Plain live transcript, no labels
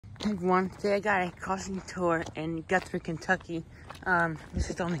Hey everyone, today I got a crossing tour in Guthrie, Kentucky. This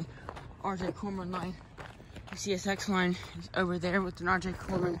is on the RJ Corman line. The CSX line is over there with an RJ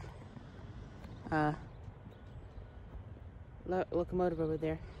Corman locomotive over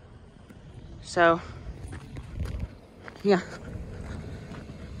there. So, yeah.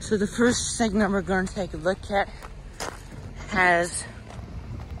 So the first segment we're going to take a look at has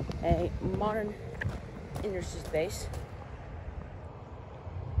a modern industry base.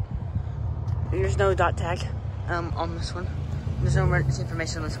 There's no dot tag on this one. There's no emergency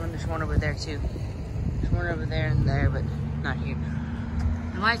information on this one. There's one over there too. There's one over there and there, but not here.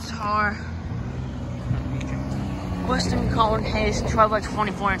 The lights are Western Colin Hayes 12 by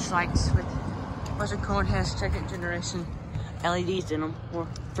 24 inch lights with Western Colin Hayes second generation LEDs in them, or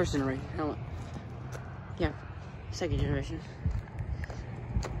first generation. Yeah, second generation.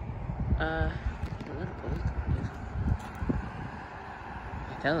 That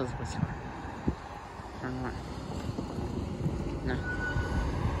was what's on. Or not. No.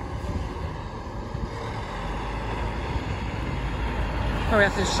 Hurry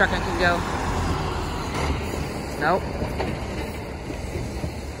after this truck I can go. Nope.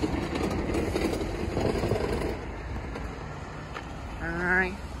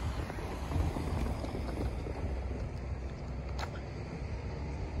 Alright.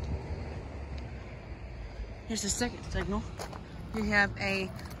 Here's the second signal. We have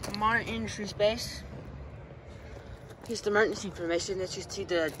a modern industries base. Here's the emergency information. As you see,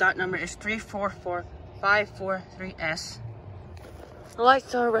 the dot number is 344543S. The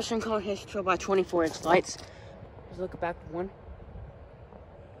lights are Western Colin Hayes 12 by 24 inch lights. Let's look back one.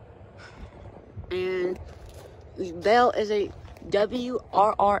 And the bell is a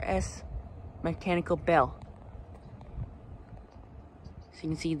WRRS mechanical bell. So you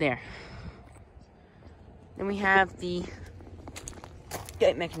can see there. Then we have the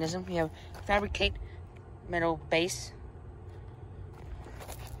gate mechanism. We have fabricate metal base.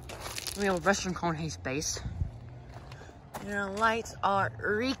 We have a Western Colin Hayes base. And the lights are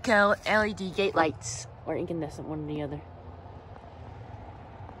Rico LED gate lights, or incandescent, one or the other.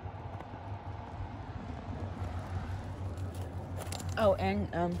 Oh,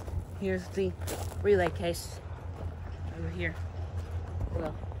 and here's the relay case over here.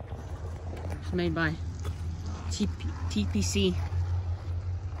 Well, it's made by TPC.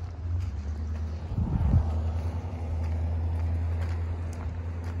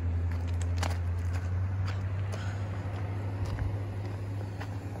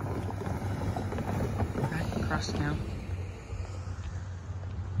 Across now.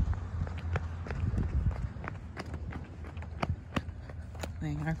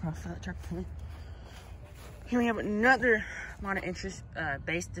 Laying across that truck. Here we have another modern interest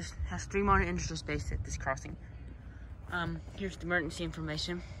base. This has 3 modern interest bases at this crossing. Here's the emergency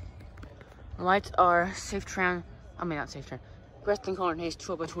information. The lights are Western Colin Hayes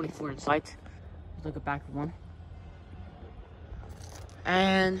 12 by 24 inch lights. Let's look at back one.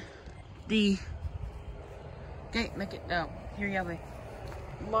 And the gate here you have a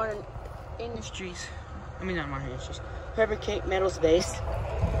modern industries. Not modern industries. Fabricate metals base.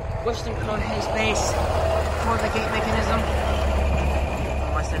 Western Colin Hayes base for the gate mechanism.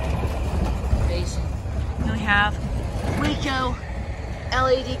 Oh, I said base. Then we have Rico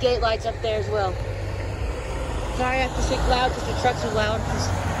LED gate lights up there as well. Sorry, I have to speak loud because the trucks are loud. Just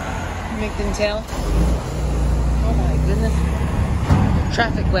make them tell. Oh my goodness.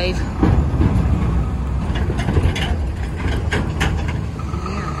 Traffic wave.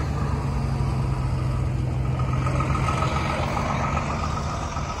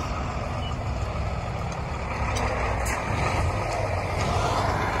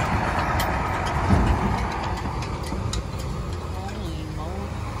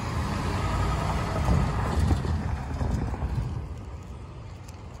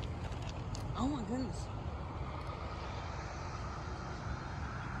 Oh my goodness.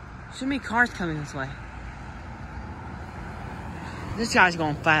 So many cars coming this way. This guy's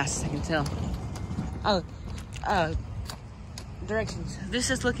going fast, I can tell. Directions. This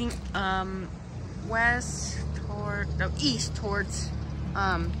is looking east towards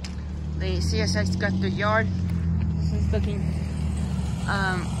the CSX Guthrie yard. This is looking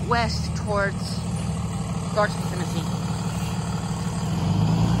west towards Clarksville, Tennessee.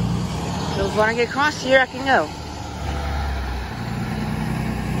 So if I want to get across here, I can go.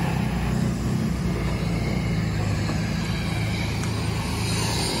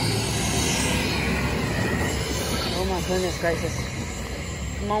 Oh my goodness gracious.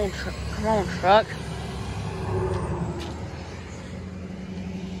 Come on, truck.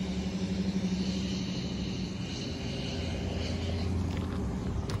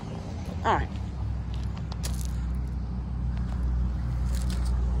 Alright.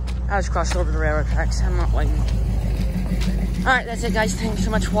 I just crossed over the railroad tracks. I'm not waiting. Alright, that's it, guys. Thank you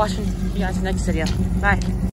so much for watching. See you guys in the next video. Bye.